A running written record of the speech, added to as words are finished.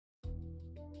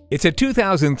It's a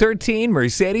 2013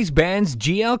 Mercedes-Benz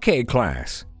GLK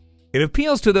class. It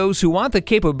appeals to those who want the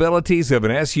capabilities of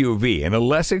an SUV in a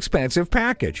less expensive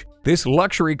package. This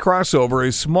luxury crossover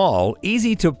is small,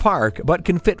 easy to park, but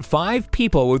can fit 5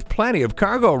 people with plenty of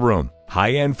cargo room.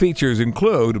 High-end features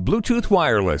include Bluetooth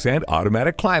wireless and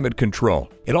automatic climate control.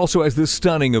 It also has the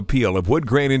stunning appeal of wood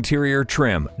grain interior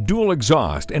trim, dual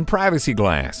exhaust, and privacy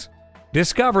glass.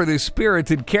 Discover the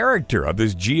spirited character of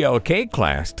this GLK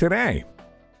class today.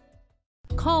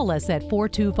 Call us at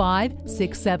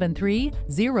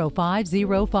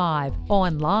 425-673-0505,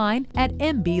 online at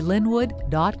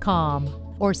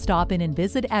mblynnwood.com, or stop in and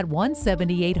visit at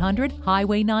 17800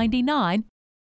 Highway 99,